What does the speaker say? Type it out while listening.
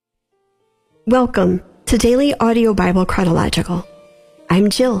Welcome to Daily Audio Bible Chronological. I'm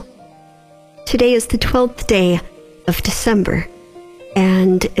Jill. Today is the 12th day of December,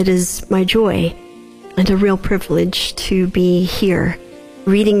 and it is my joy and a real privilege to be here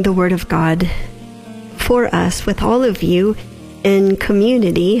reading the Word of God for us with all of you in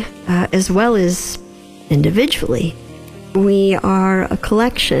community as well as individually. We are a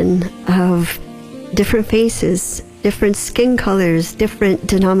collection of different faces, different skin colors, different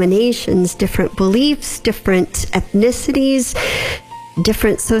denominations, different beliefs, different ethnicities,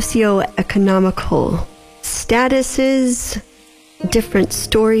 different socioeconomical statuses, different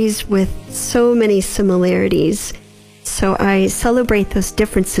stories with so many similarities. So I celebrate those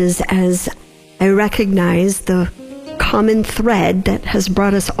differences as I recognize the common thread that has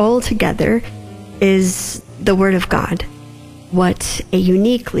brought us all together is the Word of God. What a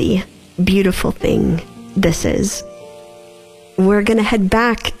uniquely beautiful thing this is. We're going to head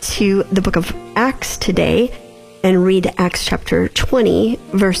back to the book of Acts today and read Acts chapter 20,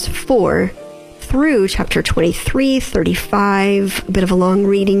 verse 4 through chapter 23, 35. A bit of a long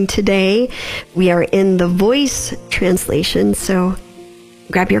reading today. We are in the Voice translation, so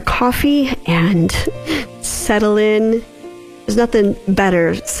grab your coffee and settle in. There's nothing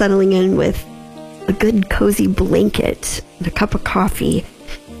better settling in with a good cozy blanket and a cup of coffee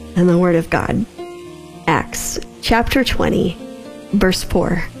and the Word of God. Acts chapter 20, verse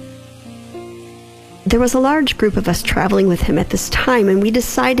 4. There was a large group of us traveling with him at this time, and we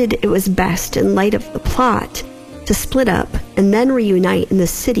decided it was best, in light of the plot, to split up and then reunite in the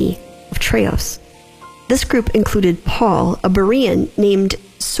city of Troas. This group included Paul, a Berean named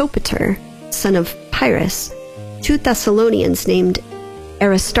Sopater, son of Pyrrhus, 2 Thessalonians named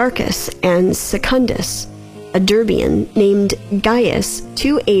Aristarchus and Secundus, a Derbean named Gaius,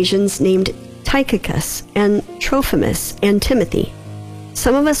 2 Asians named Tychicus and Trophimus, and Timothy.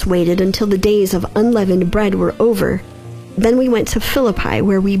 Some of us waited until the days of unleavened bread were over. Then we went to Philippi,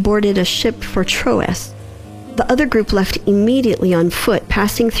 where we boarded a ship for Troas. The other group left immediately on foot,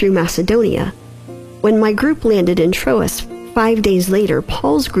 passing through Macedonia. When my group landed in Troas 5 days later,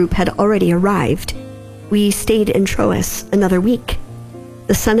 Paul's group had already arrived. We stayed in Troas another week.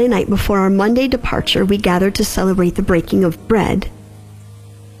 The Sunday night before our Monday departure, we gathered to celebrate the breaking of bread.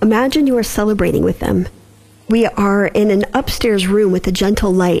 Imagine you are celebrating with them. We are in an upstairs room with a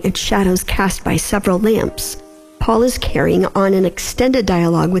gentle light and shadows cast by several lamps. Paul is carrying on an extended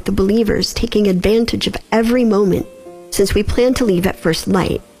dialogue with the believers, taking advantage of every moment, since we plan to leave at first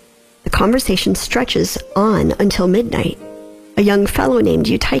light. The conversation stretches on until midnight. A young fellow named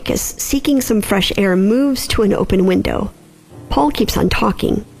Eutychus, seeking some fresh air, moves to an open window. Paul keeps on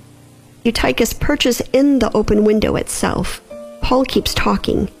talking. Eutychus perches in the open window itself. Paul keeps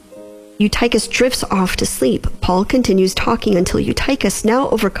talking. Eutychus drifts off to sleep. Paul continues talking until Eutychus, now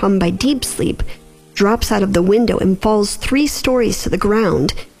overcome by deep sleep, drops out of the window and falls 3 stories to the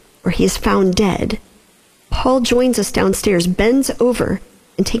ground, where he is found dead. Paul joins us downstairs, bends over,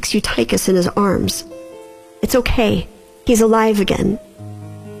 and takes Eutychus in his arms. It's okay. He's alive again.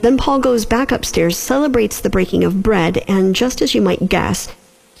 Then Paul goes back upstairs, celebrates the breaking of bread, and just as you might guess,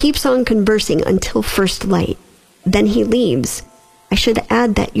 keeps on conversing until first light. Then he leaves. I should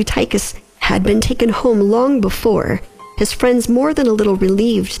add that Eutychus had been taken home long before, his friends more than a little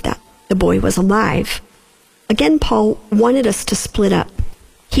relieved that the boy was alive. Again, Paul wanted us to split up.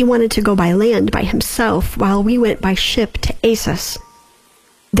 He wanted to go by land by himself, while we went by ship to Assos.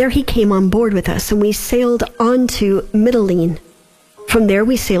 There he came on board with us, and we sailed on to Mytilene. From there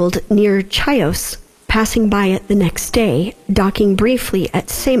we sailed near Chios, passing by it the next day, docking briefly at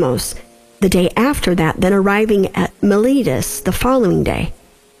Samos the day after that, then arriving at Miletus the following day.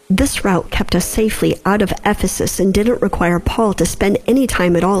 This route kept us safely out of Ephesus and didn't require Paul to spend any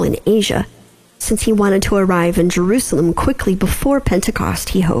time at all in Asia, since he wanted to arrive in Jerusalem quickly before Pentecost,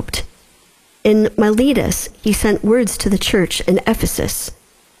 he hoped. In Miletus, he sent words to the church in Ephesus,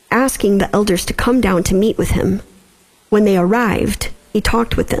 asking the elders to come down to meet with him. When they arrived, he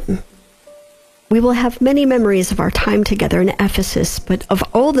talked with them. We will have many memories of our time together in Ephesus, but of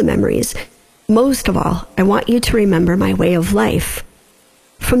all the memories, most of all, I want you to remember my way of life.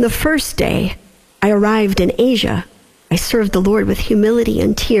 From the first day I arrived in Asia, I served the Lord with humility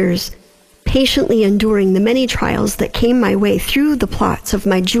and tears, patiently enduring the many trials that came my way through the plots of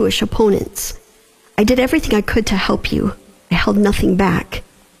my Jewish opponents. I did everything I could to help you. I held nothing back.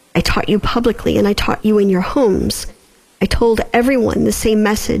 I taught you publicly, and I taught you in your homes. I told everyone the same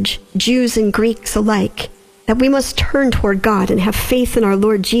message, Jews and Greeks alike, that we must turn toward God and have faith in our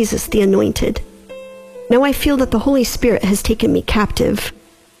Lord Jesus, the Anointed. Now I feel that the Holy Spirit has taken me captive.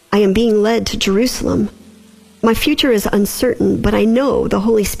 I am being led to Jerusalem. My future is uncertain, but I know the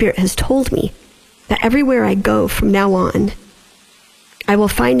Holy Spirit has told me that everywhere I go from now on, I will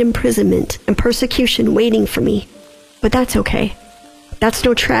find imprisonment and persecution waiting for me. But that's okay. That's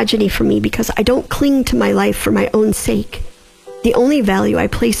no tragedy for me because I don't cling to my life for my own sake. The only value I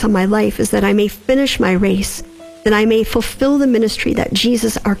place on my life is that I may finish my race, that I may fulfill the ministry that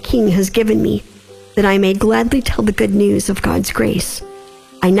Jesus our King has given me, that I may gladly tell the good news of God's grace.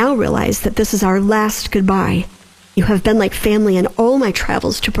 I now realize that this is our last goodbye. You have been like family in all my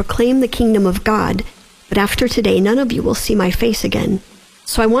travels to proclaim the kingdom of God, but after today, none of you will see my face again.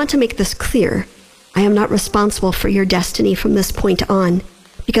 So I want to make this clear. I am not responsible for your destiny from this point on,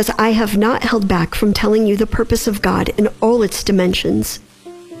 because I have not held back from telling you the purpose of God in all its dimensions.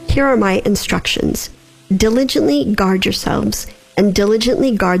 Here are my instructions. Diligently guard yourselves, and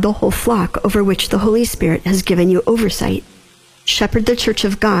diligently guard the whole flock over which the Holy Spirit has given you oversight. Shepherd the church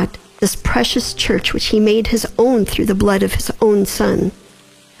of God, this precious church which he made his own through the blood of his own Son.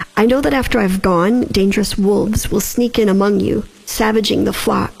 I know that after I've gone, dangerous wolves will sneak in among you, savaging the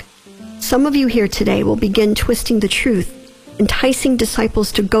flock. Some of you here today will begin twisting the truth, enticing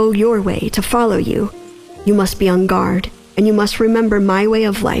disciples to go your way, to follow you. You must be on guard, and you must remember my way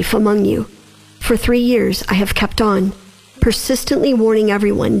of life among you. For 3 years I have kept on, persistently warning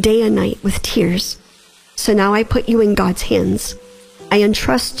everyone day and night with tears. So now I put you in God's hands. I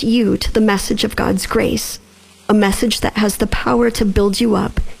entrust you to the message of God's grace, a message that has the power to build you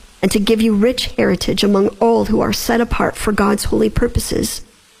up and to give you rich heritage among all who are set apart for God's holy purposes.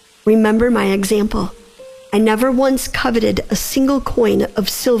 Remember my example. I never once coveted a single coin of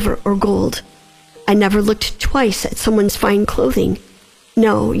silver or gold. I never looked twice at someone's fine clothing.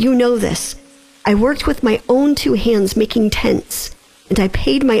 No, you know this. I worked with my own 2 hands making tents, and I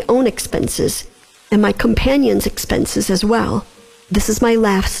paid my own expenses and my companions' expenses as well. This is my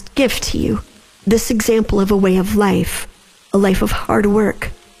last gift to you, this example of a way of life, a life of hard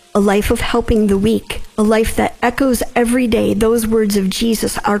work, a life of helping the weak, a life that echoes every day those words of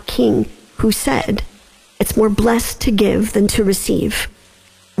Jesus, our King, who said, "It's more blessed to give than to receive."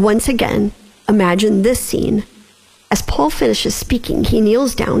 Once again, imagine this scene. As Paul finishes speaking, he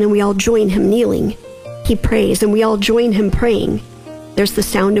kneels down and we all join him kneeling. He prays and we all join him praying. There's the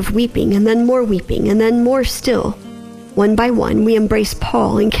sound of weeping and then more still. One by one, we embrace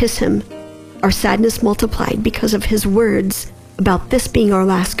Paul and kiss him. Our sadness multiplied because of his words about this being our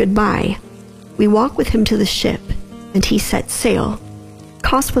last goodbye. We walk with him to the ship, and he set sail.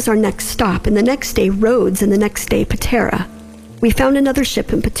 Kos was our next stop, and the next day Rhodes, and the next day Patara. We found another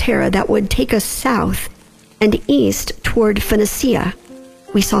ship in Patara that would take us south and east toward Phoenicia.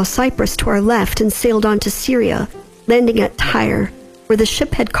 We saw Cyprus to our left and sailed on to Syria, landing at Tyre, where the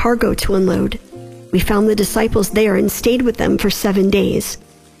ship had cargo to unload. We found the disciples there and stayed with them for 7 days.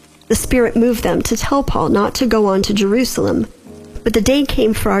 The Spirit moved them to tell Paul not to go on to Jerusalem, but the day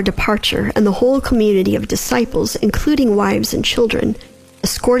came for our departure, and the whole community of disciples, including wives and children,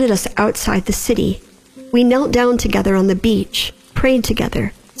 escorted us outside the city. We knelt down together on the beach, prayed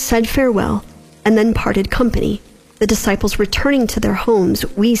together, said farewell, and then parted company, the disciples returning to their homes,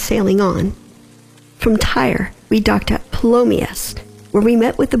 we sailing on. From Tyre, we docked at Ptolemais, where we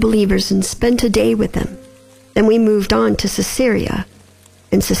met with the believers and spent a day with them. Then we moved on to Caesarea.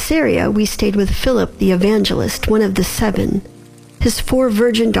 In Caesarea, we stayed with Philip the evangelist, one of the 7. His 4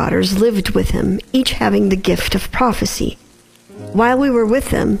 virgin daughters lived with him, each having the gift of prophecy. While we were with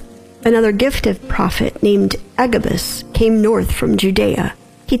them, another gifted prophet named Agabus came north from Judea.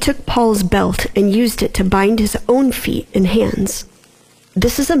 He took Paul's belt and used it to bind his own feet and hands.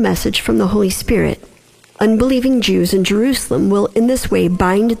 This is a message from the Holy Spirit. Unbelieving Jews in Jerusalem will in this way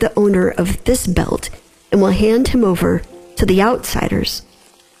bind the owner of this belt and will hand him over to the outsiders.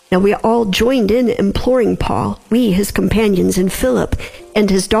 Now we all joined in imploring Paul, we, his companions, and Philip and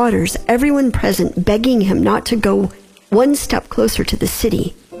his daughters, everyone present, begging him not to go one step closer to the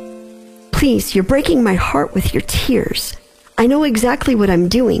city. Please, you're breaking my heart with your tears. I know exactly what I'm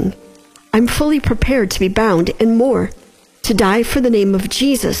doing. I'm fully prepared to be bound and more, to die for the name of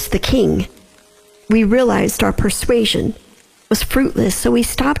Jesus, the King. We realized our persuasion was fruitless, so we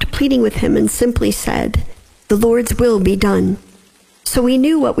stopped pleading with him and simply said, "The Lord's will be done." So we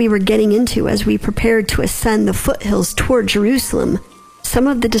knew what we were getting into as we prepared to ascend the foothills toward Jerusalem. Some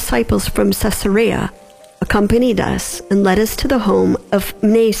of the disciples from Caesarea accompanied us and led us to the home of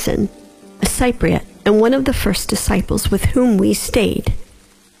Mnason, a Cypriot, and one of the first disciples with whom we stayed.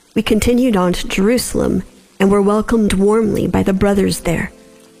 We continued on to Jerusalem and were welcomed warmly by the brothers there.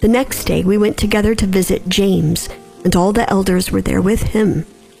 The next day we went together to visit James, and all the elders were there with him.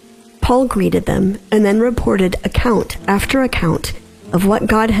 Paul greeted them and then reported account after account of what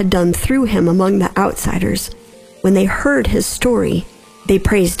God had done through him among the outsiders, When they heard his story, they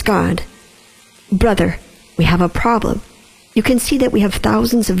praised God. "Brother, we have a problem. You can see that we have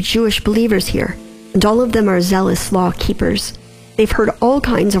thousands of Jewish believers here, and all of them are zealous law keepers. They've heard all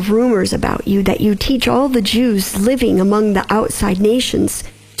kinds of rumors about you, that you teach all the Jews living among the outside nations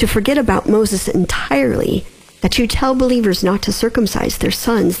to forget about Moses entirely, that you tell believers not to circumcise their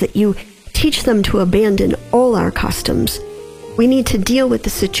sons, that you teach them to abandon all our customs. We need to deal with the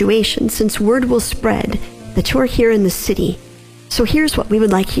situation, since word will spread that you're here in the city. So here's what we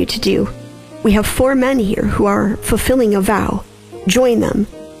would like you to do. We have 4 men here who are fulfilling a vow. Join them.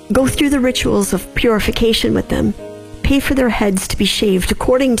 Go through the rituals of purification with them. Pay for their heads to be shaved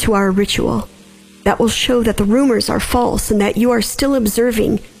according to our ritual. That will show that the rumors are false and that you are still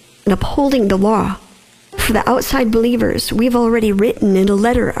observing and upholding the law. For the outside believers, we've already written in a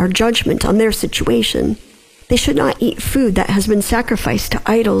letter our judgment on their situation. They should not eat food that has been sacrificed to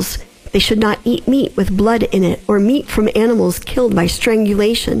idols. They should not eat meat with blood in it or meat from animals killed by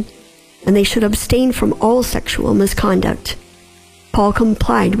strangulation. And they should abstain from all sexual misconduct." Paul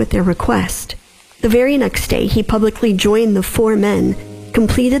complied with their request. The very next day, he publicly joined the 4 men,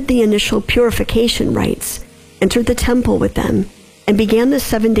 completed the initial purification rites, entered the temple with them, and began the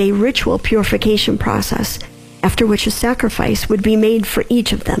 7-day ritual purification process, after which a sacrifice would be made for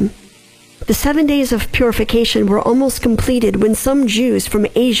each of them. The 7 days of purification were almost completed when some Jews from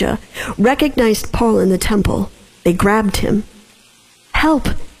Asia recognized Paul in the temple. They grabbed him. "Help,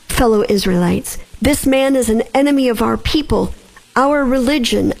 fellow Israelites! This man is an enemy of our people, our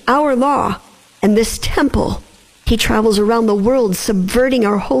religion, our law, and this temple. He travels around the world subverting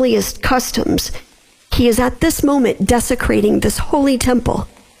our holiest customs. He is at this moment desecrating this holy temple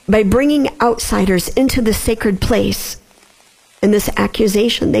by bringing outsiders into the sacred place." In this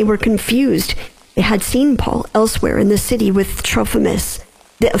accusation, they were confused. They had seen Paul elsewhere in the city with Trophimus,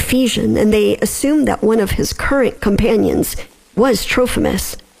 the Ephesian, and they assumed that one of his current companions was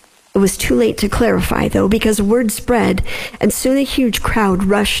Trophimus. It was too late to clarify, though, because word spread, and soon a huge crowd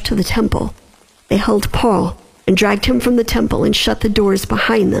rushed to the temple. They held Paul and dragged him from the temple and shut the doors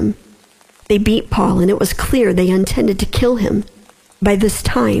behind them. They beat Paul, and it was clear they intended to kill him. By this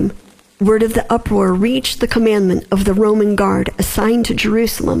time, word of the uproar reached the commandant of the Roman guard assigned to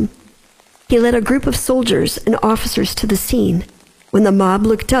Jerusalem. He led a group of soldiers and officers to the scene. When the mob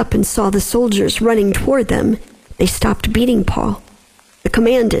looked up and saw the soldiers running toward them, they stopped beating Paul. The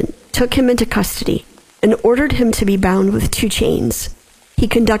commandant took him into custody and ordered him to be bound with 2 chains. He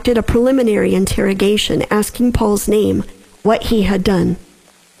conducted a preliminary interrogation, asking Paul's name, what he had done.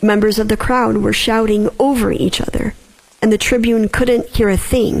 Members of the crowd were shouting over each other, and the tribune couldn't hear a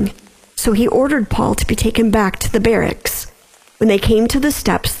thing, so he ordered Paul to be taken back to the barracks. When they came to the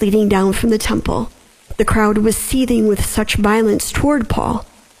steps leading down from the temple, the crowd was seething with such violence toward Paul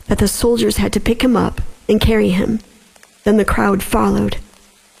that the soldiers had to pick him up and carry him. Then the crowd followed.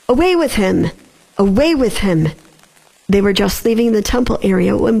 "Away with him! Away with him!" They were just leaving the temple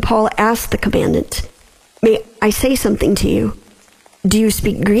area when Paul asked the commandant, "May I say something to you? Do you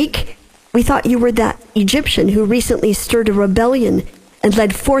speak Greek? We thought you were that Egyptian who recently stirred a rebellion and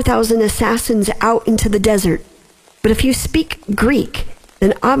led 4,000 assassins out into the desert. But if you speak Greek,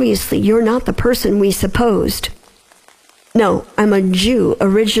 then obviously you're not the person we supposed." "No, I'm a Jew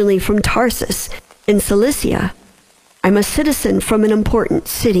originally from Tarsus in Cilicia. I'm a citizen from an important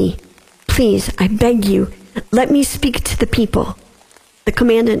city. Please, I beg you, let me speak to the people." The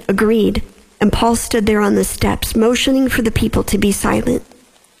commandant agreed, and Paul stood there on the steps, motioning for the people to be silent.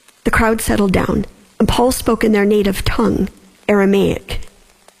 The crowd settled down, and Paul spoke in their native tongue, Aramaic.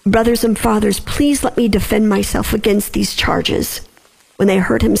 "Brothers and fathers, please let me defend myself against these charges." When they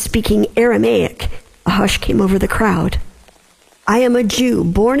heard him speaking Aramaic, a hush came over the crowd. "I am a Jew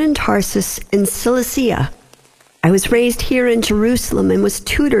born in Tarsus in Cilicia. I was raised here in Jerusalem and was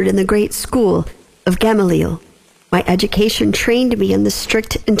tutored in the great school of Gamaliel. My education trained me in the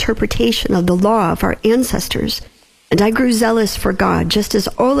strict interpretation of the law of our ancestors, and I grew zealous for God just as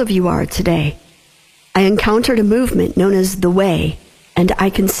all of you are today. I encountered a movement known as the Way, and I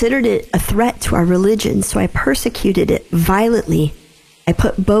considered it a threat to our religion, so I persecuted it violently. I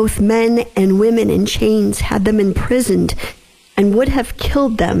put both men and women in chains, had them imprisoned, and would have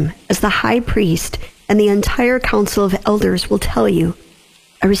killed them, as the high priest and the entire council of elders will tell you.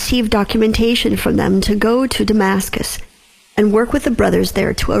 I received documentation from them to go to Damascus and work with the brothers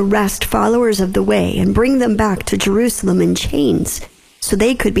there to arrest followers of the Way and bring them back to Jerusalem in chains so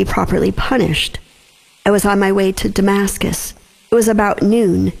they could be properly punished. I was on my way to Damascus. It was about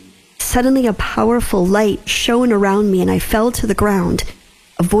noon. Suddenly a powerful light shone around me and I fell to the ground.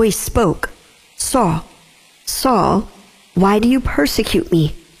 A voice spoke, "Saul, Saul, why do you persecute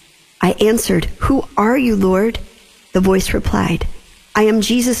me?" I answered, "Who are you, Lord?" The voice replied, "I am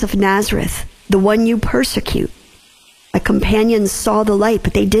Jesus of Nazareth, the one you persecute." My companions saw the light,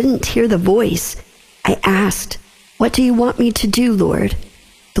 but they didn't hear the voice. I asked, "What do you want me to do, Lord?"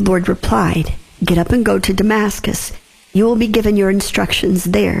 The Lord replied, "Get up and go to Damascus. You will be given your instructions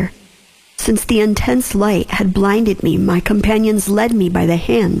there." Since the intense light had blinded me, my companions led me by the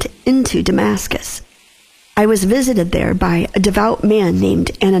hand into Damascus. I was visited there by a devout man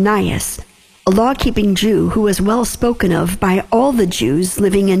named Ananias, a law-keeping Jew who was well spoken of by all the Jews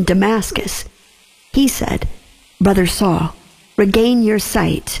living in Damascus. He said, "Brother Saul, regain your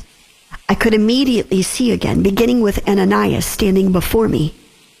sight." I could immediately see again, beginning with Ananias standing before me.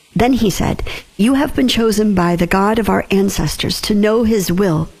 Then he said, "You have been chosen by the God of our ancestors to know his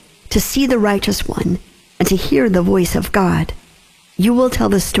will, to see the righteous one, and to hear the voice of God. You will tell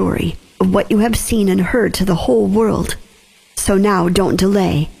the story of what you have seen and heard to the whole world. So now don't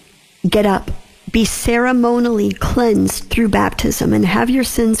delay. Get up, be ceremonially cleansed through baptism, and have your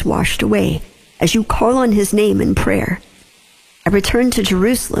sins washed away as you call on his name in prayer." I returned to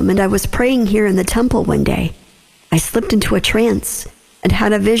Jerusalem, and I was praying here in the temple one day. I slipped into a trance and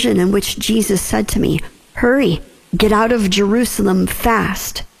had a vision in which Jesus said to me, "Hurry, get out of Jerusalem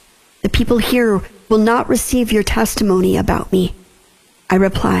fast. The people here will not receive your testimony about me." I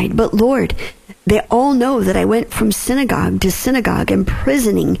replied, "But Lord, they all know that I went from synagogue to synagogue,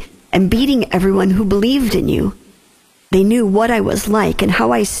 imprisoning and beating everyone who believed in you. They knew what I was like and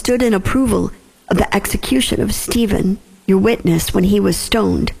how I stood in approval of the execution of Stephen, your witness, when he was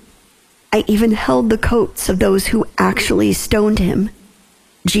stoned. I even held the coats of those who actually stoned him."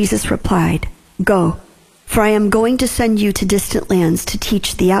 Jesus replied, "Go, for I am going to send you to distant lands to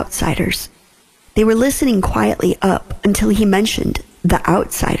teach the outsiders." They were listening quietly up until he mentioned the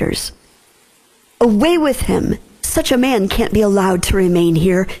outsiders. "Away with him! Such a man can't be allowed to remain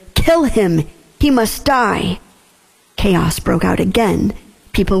here. Kill him! He must die!" Chaos broke out again.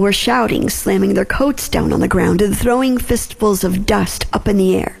 People were shouting, slamming their coats down on the ground, and throwing fistfuls of dust up in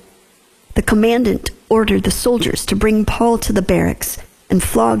the air. The commandant ordered the soldiers to bring Paul to the barracks and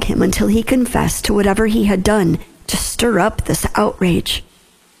flog him until he confessed to whatever he had done to stir up this outrage.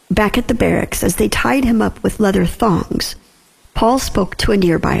 Back at the barracks, as they tied him up with leather thongs, Paul spoke to a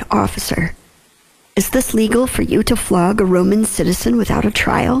nearby officer. "Is this legal for you to flog a Roman citizen without a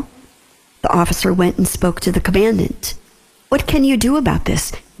trial?" The officer went and spoke to the commandant. "What can you do about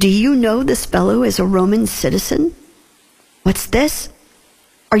this? Do you know this fellow is a Roman citizen?" "What's this?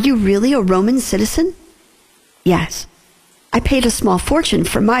 Are you really a Roman citizen?" "Yes. I paid a small fortune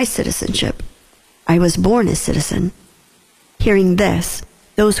for my citizenship. I was born a citizen." Hearing this,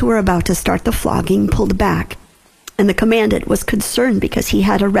 those who were about to start the flogging pulled back, and the commandant was concerned because he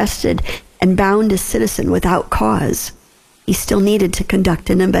had arrested and bound a citizen without cause. He still needed to conduct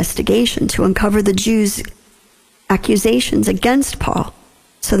an investigation to uncover the Jews' accusations against Paul.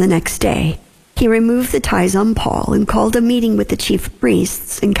 So the next day, he removed the ties on Paul and called a meeting with the chief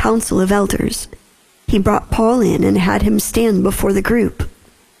priests and council of elders. He brought Paul in and had him stand before the group.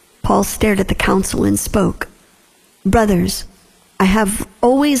 Paul stared at the council and spoke, "Brothers, I have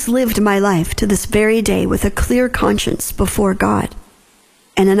always lived my life to this very day with a clear conscience before God."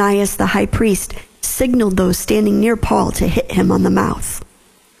 Ananias the high priest signaled those standing near Paul to hit him on the mouth.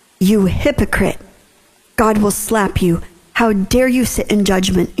 "You hypocrite! God will slap you. How dare you sit in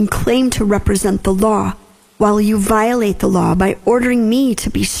judgment and claim to represent the law, while you violate the law by ordering me to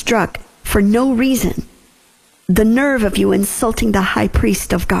be struck for no reason? The nerve of you insulting the high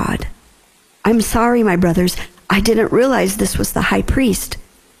priest of God." "I'm sorry, my brothers. I didn't realize this was the high priest.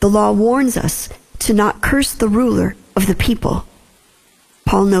 The law warns us to not curse the ruler of the people."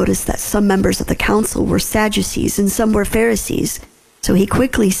 Paul noticed that some members of the council were Sadducees and some were Pharisees, so he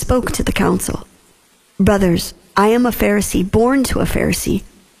quickly spoke to the council. "Brothers, I am a Pharisee, born to a Pharisee.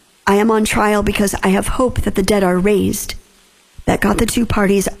 I am on trial because I have hope that the dead are raised." That got the two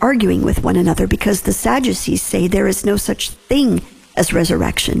parties arguing with one another because the Sadducees say there is no such thing as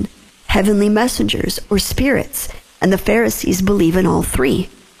resurrection, heavenly messengers, or spirits, and the Pharisees believe in all three.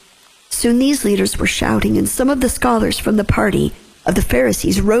 Soon these leaders were shouting, and some of the scholars from the party of the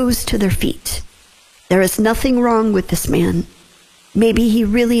Pharisees rose to their feet. "There is nothing wrong with this man. Maybe he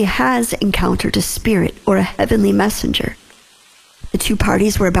really has encountered a spirit or a heavenly messenger." The two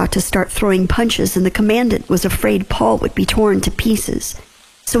parties were about to start throwing punches, and the commandant was afraid Paul would be torn to pieces.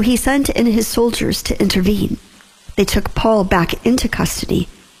 So he sent in his soldiers to intervene. They took Paul back into custody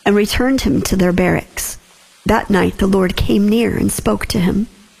and returned him to their barracks. That night the Lord came near and spoke to him.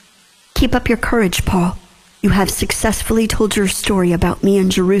 "Keep up your courage, Paul. You have successfully told your story about me in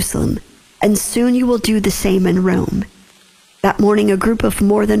Jerusalem, and soon you will do the same in Rome." That morning, a group of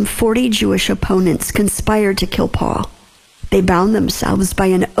more than 40 Jewish opponents conspired to kill Paul. They bound themselves by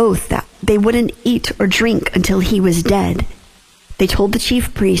an oath that they wouldn't eat or drink until he was dead. They told the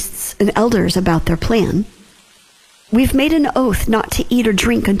chief priests and elders about their plan. "We've made an oath not to eat or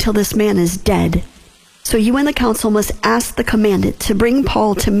drink until this man is dead. So you and the council must ask the commandant to bring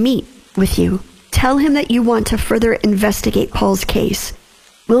Paul to meet with you. Tell him that you want to further investigate Paul's case.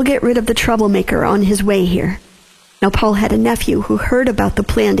 We'll get rid of the troublemaker on his way here." Now Paul had a nephew who heard about the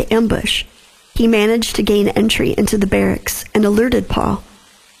planned ambush. He managed to gain entry into the barracks and alerted Paul.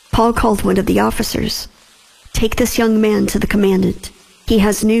 Paul called one of the officers. "Take this young man to the commandant. He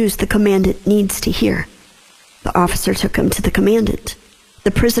has news the commandant needs to hear." The officer took him to the commandant.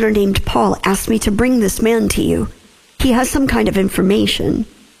 "The prisoner named Paul asked me to bring this man to you. He has some kind of information."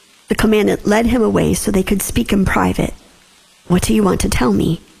 The commandant led him away so they could speak in private. "What do you want to tell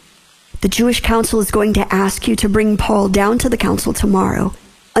me?" "The Jewish council is going to ask you to bring Paul down to the council tomorrow,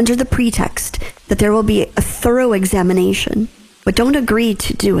 under the pretext that there will be a thorough examination. But don't agree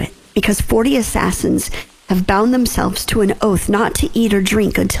to do it, because 40 assassins have bound themselves to an oath not to eat or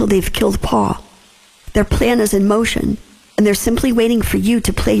drink until they've killed Paul. Their plan is in motion, and they're simply waiting for you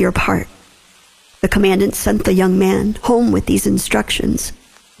to play your part." The commandant sent the young man home with these instructions.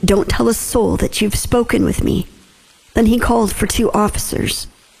 "Don't tell a soul that you've spoken with me." Then he called for 2 officers.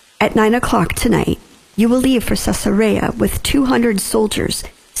 "At 9 o'clock tonight, you will leave for Caesarea with 200 soldiers,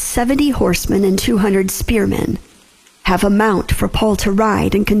 70 horsemen, and 200 spearmen. Have a mount for Paul to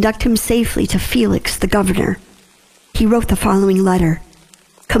ride and conduct him safely to Felix, the governor." He wrote the following letter.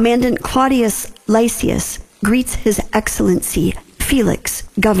 "Commandant Claudius Lysias greets His Excellency Felix,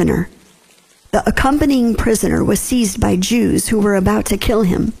 governor. The accompanying prisoner was seized by Jews who were about to kill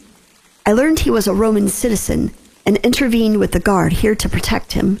him. I learned he was a Roman citizen and intervened with the guard here to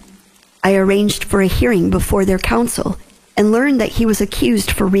protect him. I arranged for a hearing before their council and learned that he was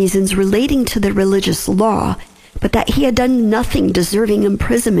accused for reasons relating to the religious law, but that he had done nothing deserving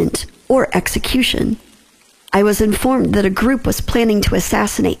imprisonment or execution. I was informed that a group was planning to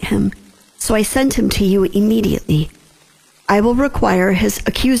assassinate him, so I sent him to you immediately. I will require his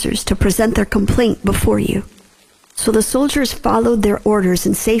accusers to present their complaint before you." So the soldiers followed their orders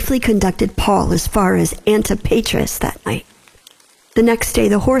and safely conducted Paul as far as Antipatris that night. The next day,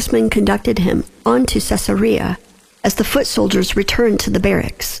 the horsemen conducted him on to Caesarea as the foot soldiers returned to the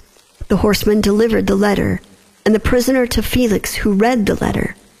barracks. The horsemen delivered the letter, and the prisoner to Felix, who read the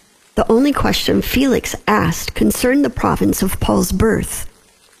letter. The only question Felix asked concerned the province of Paul's birth.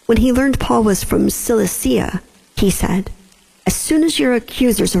 When he learned Paul was from Cilicia, he said, "As soon as your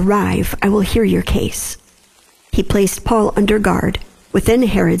accusers arrive, I will hear your case." He placed Paul under guard within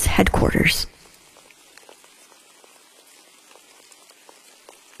Herod's headquarters.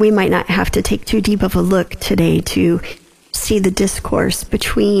 We might not have to take too deep of a look today to see the discourse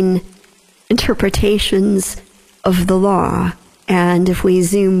between interpretations of the law. And if we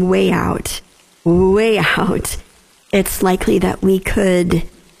zoom way out, it's likely that we could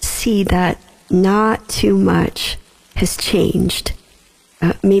see that not too much has changed.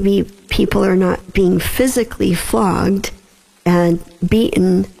 Maybe people are not being physically flogged and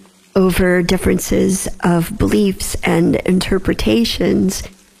beaten over differences of beliefs and interpretations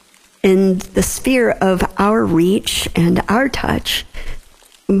in the sphere of our reach and our touch.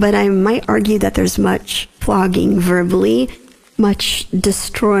 But I might argue that there's much flogging verbally, much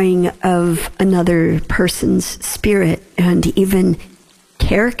destroying of another person's spirit and even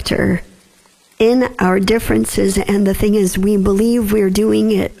character in our differences. And the thing is, we believe we're doing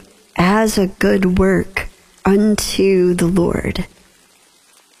it as a good work unto the Lord.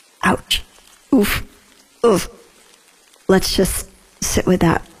 Ouch. Oof. Oof. Let's just sit with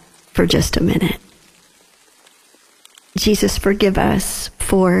that for just a minute. Jesus, forgive us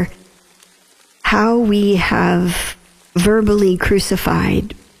for how we have verbally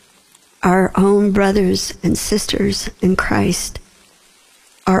crucified our own brothers and sisters in Christ,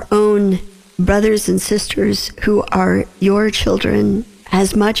 our own brothers and sisters who are your children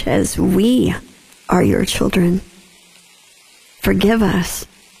as much as we are your children. Forgive us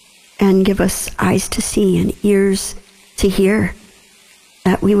and give us eyes to see and ears to hear,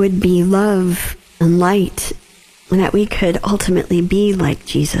 that we would be love and light, and that we could ultimately be like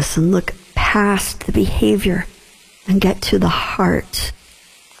Jesus and look past the behavior and get to the heart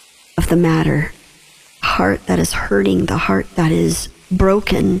of the matter, heart that is hurting, the heart that is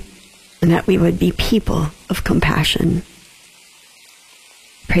broken, and that we would be people of compassion.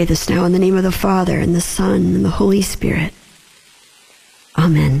 Pray this now in the name of the Father, and the Son, and the Holy Spirit.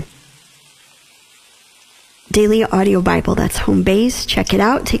 Amen. Daily Audio Bible, that's home base. Check it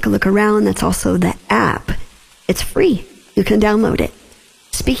out. Take a look around. That's also the app. It's free. you can download it.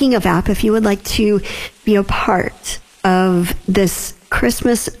 Speaking of app, if you would like to be a part of this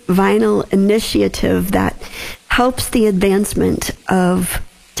Christmas vinyl initiative that helps the advancement of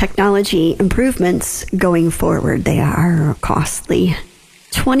technology improvements going forward, they are costly.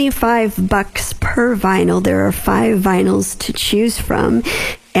 $25 per vinyl. There are 5 vinyls to choose from,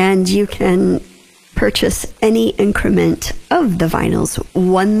 and you can purchase any increment of the vinyls,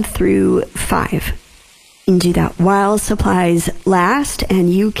 1 through 5. You can do that while supplies last,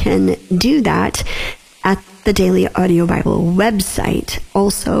 and you can do that at the Daily Audio Bible website,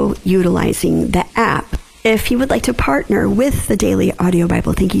 also utilizing the app. If you would like to partner with the Daily Audio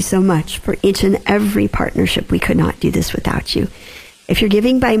Bible, thank you so much for each and every partnership. We could not do this without you. If you're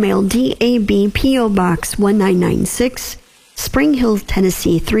giving by mail, DAB P.O. Box 1996, Spring Hill,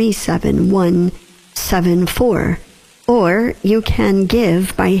 Tennessee 37174. Or you can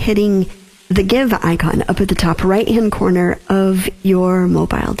give by hitting the give icon up at the top right-hand corner of your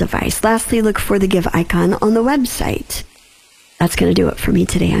mobile device. Lastly, look for the give icon on the website. That's going to do it for me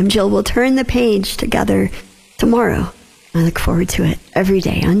today. I'm Jill. We'll turn the page together tomorrow. I look forward to it every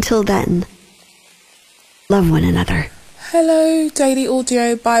day. Until then, love one another. Hello, Daily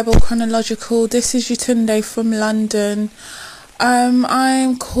Audio Bible Chronological. This is Yatunde from London.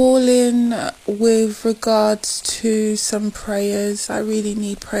 I'm calling with regards to some prayers. I really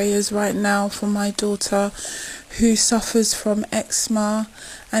need prayers right now for my daughter who suffers from eczema,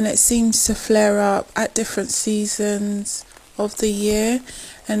 and it seems to flare up at different seasons of the year,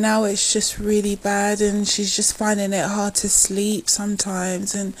 and now it's just really bad, and she's just finding it hard to sleep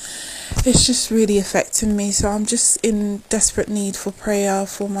sometimes, and it's just really affecting me. So I'm just in desperate need for prayer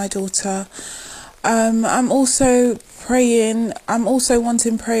for my daughter. I'm also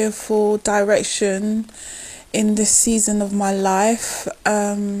wanting prayer for direction in this season of my life.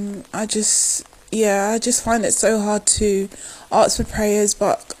 I just find it so hard to ask for prayers,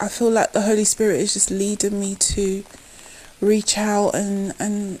 but I feel like the Holy Spirit is just leading me to reach out and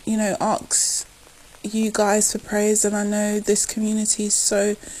ask you guys for prayers. And I know this community is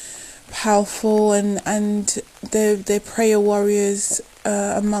so powerful, and they're prayer warriors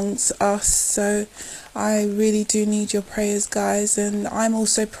amongst us. So I really do need your prayers, guys. And I'm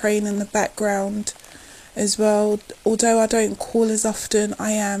also praying in the background as well. Although I don't call as often,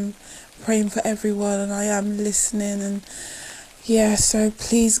 I am praying for everyone, and I am listening. And yeah, so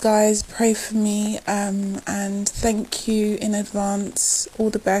please, guys, pray for me, and thank you in advance.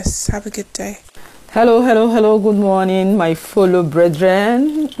 All the best. Have a good day. Hello, good morning, my fellow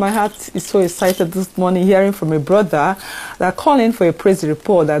brethren. My heart is so excited this morning hearing from a brother that calling for a praise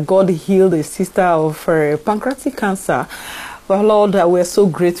report that God healed a sister of pancreatic cancer. Well, Lord, we're so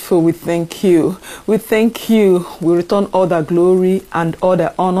grateful. We thank you. We thank you. We return all the glory and all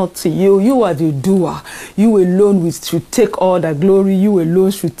the honor to you. You are the doer. You alone should take all the glory. You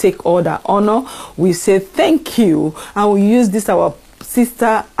alone should take all the honor. We say thank you, and we use this our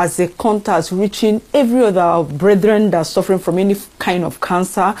sister as a contact reaching every other brethren that are suffering from any kind of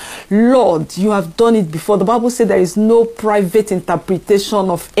cancer. Lord, you have done it before. The Bible said there is no private interpretation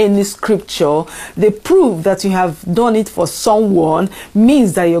of any scripture. The proof that you have done it for someone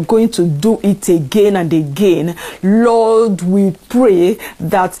means that you're going to do it again and again. Lord, we pray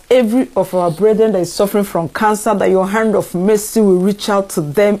that every of our brethren that is suffering from cancer, that your hand of mercy will reach out to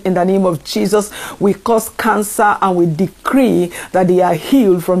them in the name of Jesus. We cause cancer and we decree that they are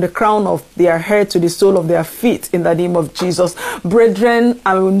healed from the crown of their head to the sole of their feet in the name of Jesus. Brethren,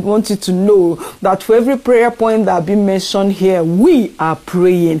 I want you to know that for every prayer point that has been mentioned here, we are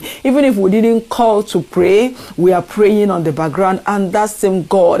praying. Even if we didn't call to pray, we are praying on the background, and that same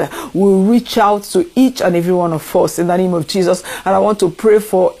God will reach out to each and every one of us in the name of Jesus. And I want to pray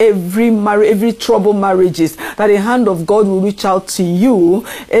for every troubled marriages, that the hand of God will reach out to you.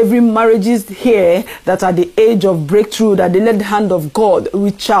 Every marriages here that are the age of breakthrough, that they let the hand of God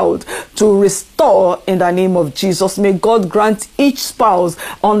reach out to restore in the name of Jesus. May God grant each spouse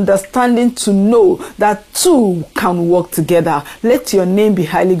understanding to know that two can work together. Let your name be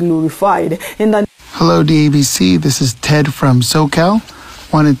highly glorified. Hello, DABC. This is Ted from SoCal.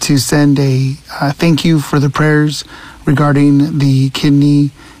 Wanted to send a thank you for the prayers regarding the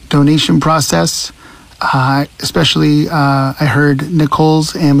kidney donation process. Especially, I heard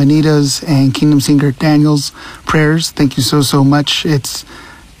Nicole's and Manita's and Kingdom Singer Daniel's prayers. Thank you so much.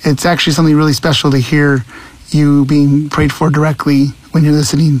 It's actually something really special to hear you being prayed for directly when you're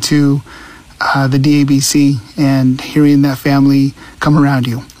listening to the DABC and hearing that family come around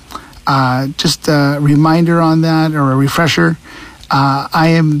you. Just a reminder on that, or a refresher. I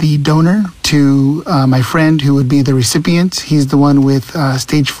am the donor to my friend who would be the recipient. He's the one with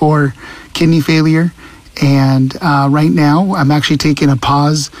stage 4 kidney failure. And right now, I'm actually taking a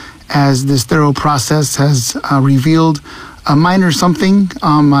pause as this thorough process has revealed a minor something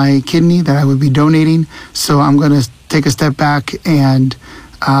on my kidney that I would be donating. So I'm going to take a step back and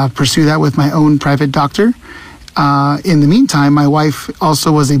pursue that with my own private doctor. In the meantime, my wife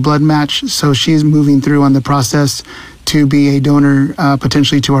also was a blood match, so she's moving through on the process to be a donor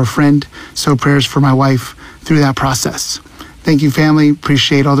potentially to our friend. So prayers for my wife through that process. Thank you, family.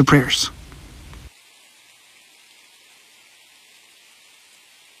 Appreciate all the prayers.